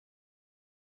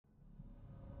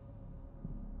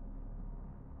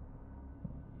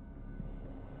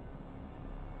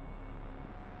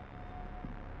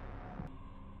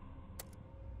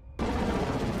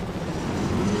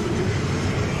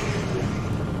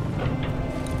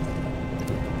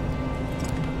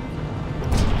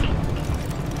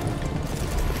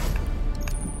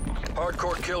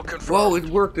Hardcore kill confirmed. Whoa, it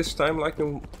worked this time like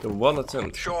in one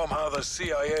attempt. Show them how the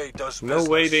CIA does No business.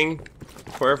 waiting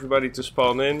for everybody to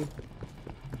spawn in.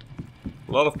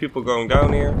 A lot of people going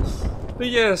down here. But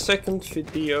yeah, second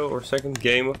video or second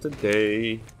game of the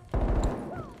day.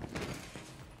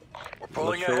 We're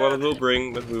pulling Not sure what it will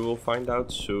bring, but we will find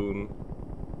out soon.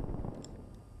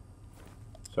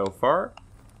 So far,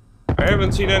 I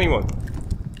haven't seen anyone.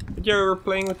 But yeah, we're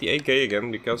playing with the AK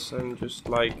again because I'm just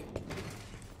like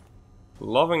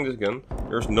loving this gun.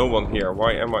 There's no one here.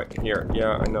 Why am I here?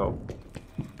 Yeah, I know.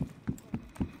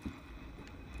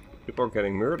 People are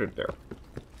getting murdered there.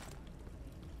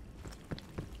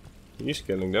 He's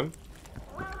killing them.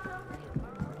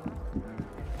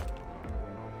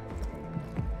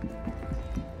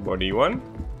 Body one.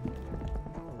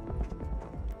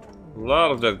 A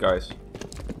lot of dead guys.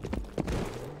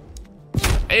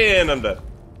 And I'm dead.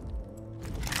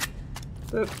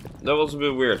 That was a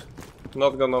bit weird.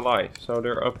 Not gonna lie. So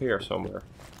they're up here somewhere.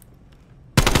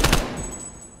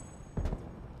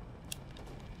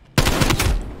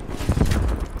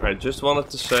 I just wanted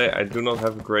to say I do not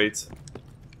have a great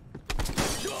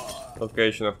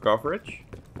location of coverage.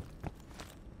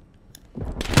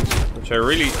 Which I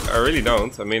really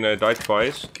don't. I mean, I died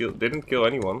twice, didn't kill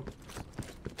anyone.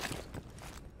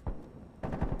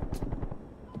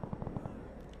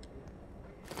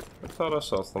 I thought I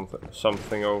saw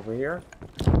something over here.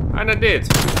 And I did!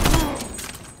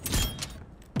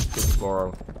 Stupid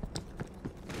moron.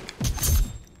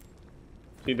 Is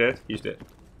he dead? He's dead.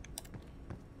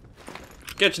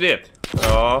 Catch dead!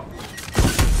 Oh.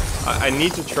 I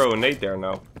need to throw a nade there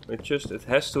now. It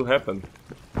has to happen.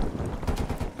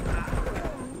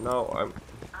 No,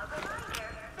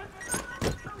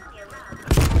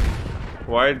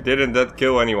 Why didn't that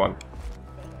kill anyone?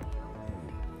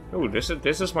 Oh, this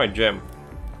is my gem.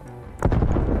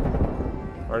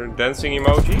 Are there dancing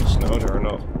emojis? No, there are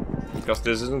not. Because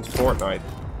this isn't Fortnite.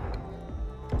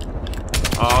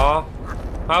 Ah,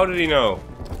 how did he know?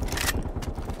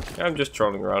 I'm just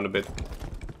trolling around a bit.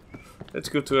 It's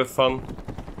good to have fun.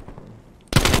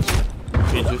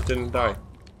 He just didn't die.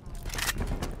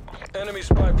 Enemy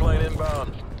spy plane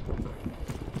inbound.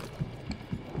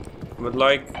 But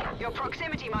like, your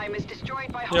proximity mine is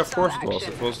destroyed by hostile yeah, of course it was.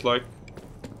 action. It was like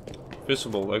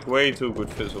visible, like way too good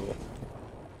visible.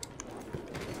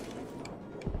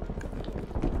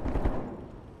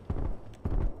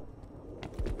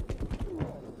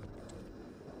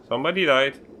 Somebody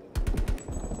died.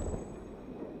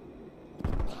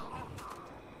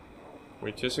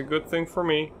 Which is a good thing for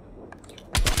me.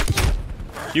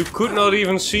 You could not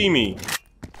even see me.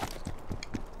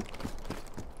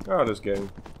 Oh, this game.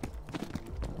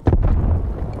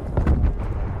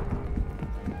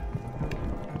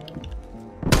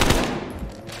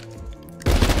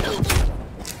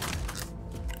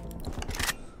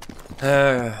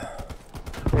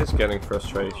 It's getting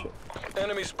frustration.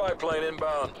 Enemy spy plane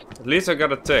inbound. At least I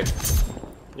got a tick.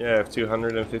 Yeah, I have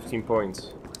 215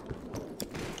 points.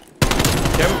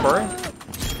 Camper.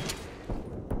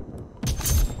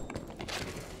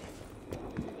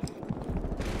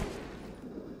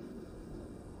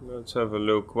 Let's have a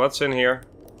look. What's in here?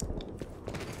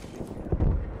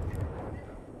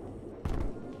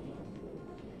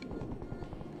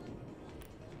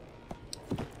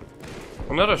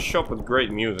 Another shop with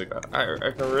great music.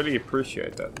 I can really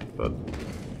appreciate that, but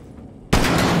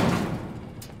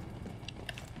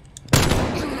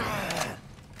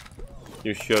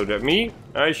you shoot at me,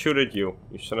 I shoot at you,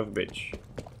 you son of a bitch.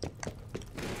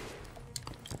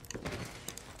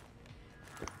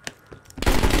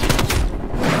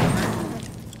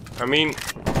 I mean,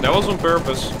 that was on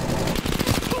purpose.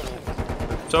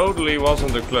 It totally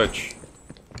wasn't a clutch.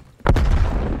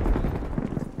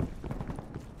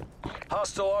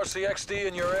 Hostile RCXD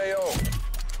in your AO.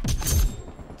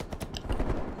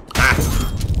 Ah.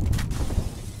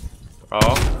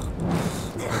 Oh.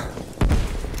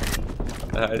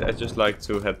 I just like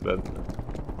to headbutt.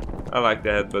 I like the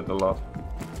headbutt a lot.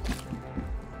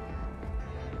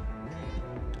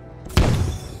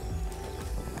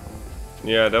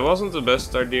 Yeah, that wasn't the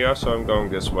best idea, so I'm going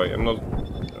this way. I'm not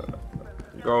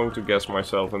going to gas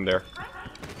myself in there.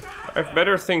 I have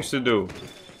better things to do.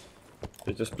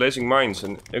 They're just placing mines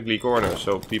in ugly corners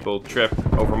so people trap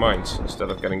over mines instead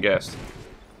of getting gassed.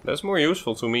 That's more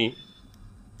useful to me.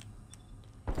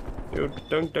 Dude,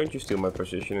 don't you steal my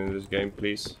position in this game,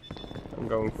 please. I'm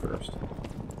going first.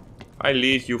 I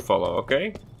lead, you follow,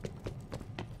 okay?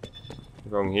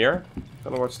 I'm going here.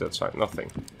 Gonna watch that side,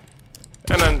 nothing.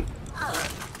 And then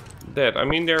dead. I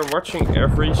mean, they're watching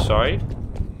every side.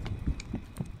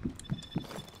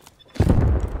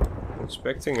 It's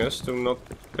expecting us to not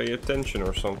pay attention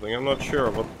or something. I'm not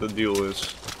sure what the deal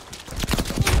is.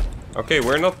 Okay,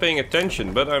 we're not paying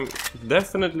attention, but I'm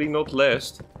definitely not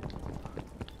last.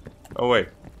 Oh wait,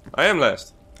 I am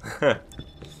last.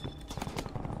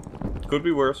 Could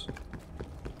be worse.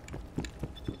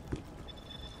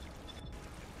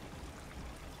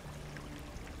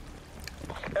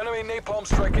 Enemy napalm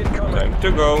strike incoming. Time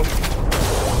to go.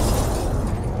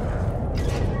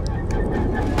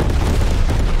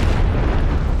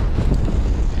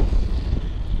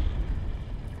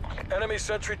 Enemy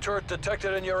sentry turret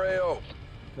detected in your AO.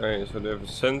 Okay, so they have a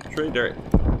sentry there.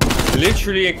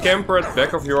 Literally a camper at the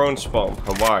back of your own spawn.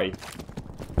 Why?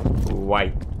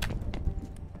 Why?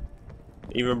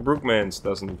 Even Brookmans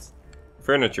doesn't.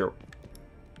 Furniture.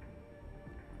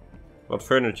 What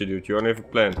furniture, dude? You only have a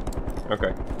plan.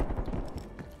 Okay.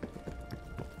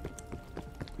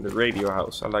 The radio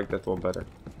house. I like that one better.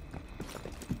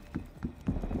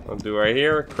 What do I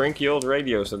hear? Cranky old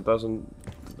radios that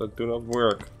do not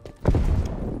work.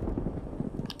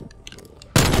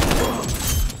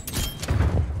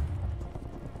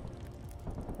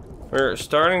 We're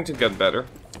starting to get better.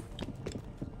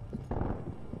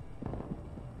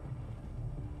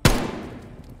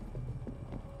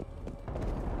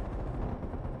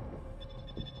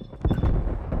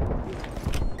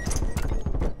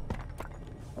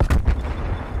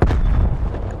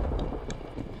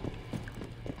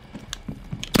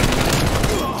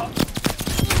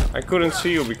 I couldn't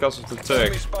see you because of the tag.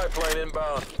 Enemy spy plane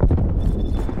inbound.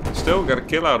 Still got a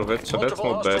kill out of it, so that's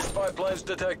not bad. Spy planes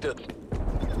detected.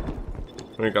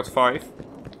 We got 5.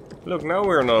 Look, now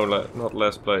we're not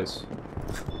last place.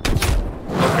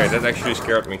 Okay, that actually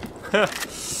scared me.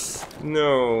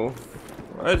 No.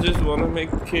 I just want to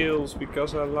make kills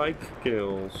because I like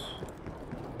kills.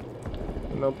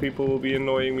 And now people will be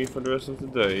annoying me for the rest of the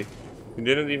day. He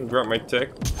didn't even grab my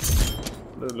tech.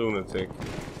 The lunatic.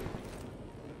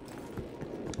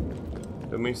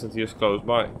 That means that he is close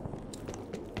by.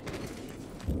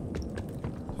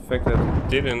 The fact that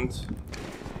he didn't...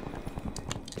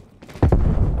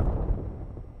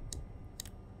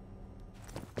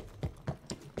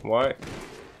 Why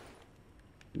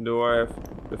do I have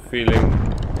the feeling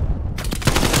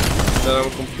that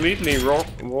I'm completely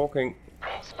walking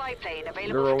Spy plane the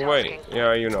available wrong for way? tasking.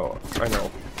 Yeah, you know. I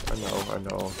know.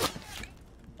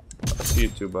 I see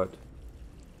it too, bud.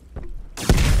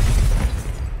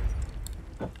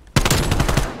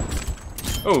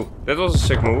 Oh, that was a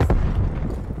sick move.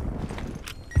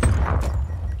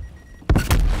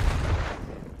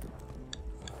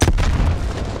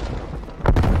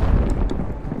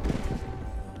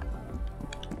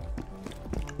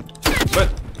 But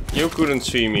you couldn't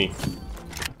see me.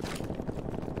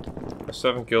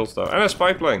 7 kills though. And a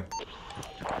spy plane.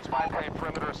 Spy plane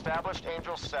perimeter established,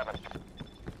 Angel 7.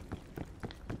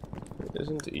 It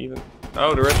isn't even...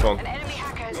 Oh, there is one. An enemy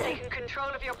hacker has taken control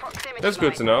of your proximity That's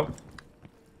good to mine. know.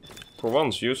 For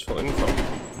once, useful info.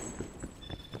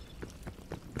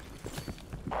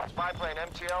 Spy plane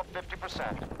MTL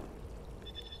 50%.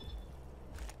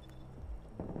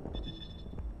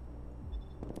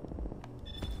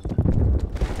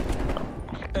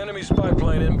 Enemy spy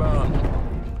plane inbound.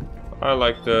 I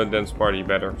like the dense party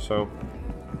better, so...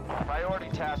 Priority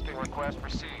tasking request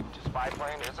received. Spy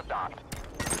plane is a dot.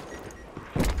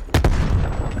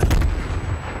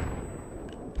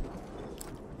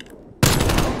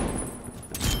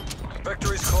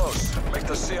 Victory's close. Make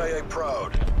the CIA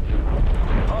proud.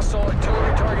 Hostile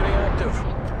artillery targeting active.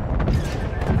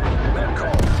 Net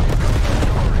call.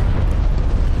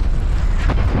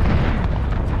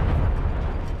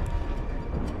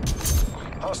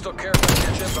 Hostile care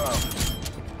package inbound.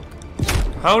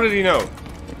 How did he know?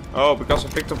 Oh, because I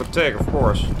picked up a tag, of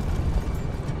course.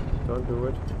 Don't do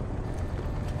it.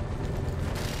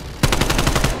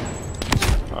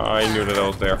 I knew that I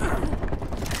was there.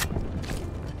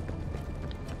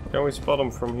 Can we spot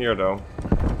him from here, though?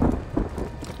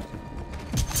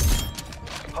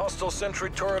 Hostile sentry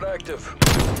turret active.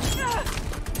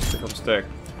 Pick up a stack.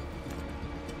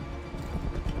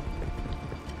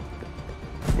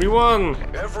 We won!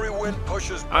 Every win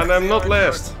pushes back And I'm the not Iron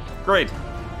last. Curtain. Great.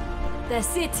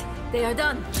 That's it. They are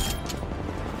done.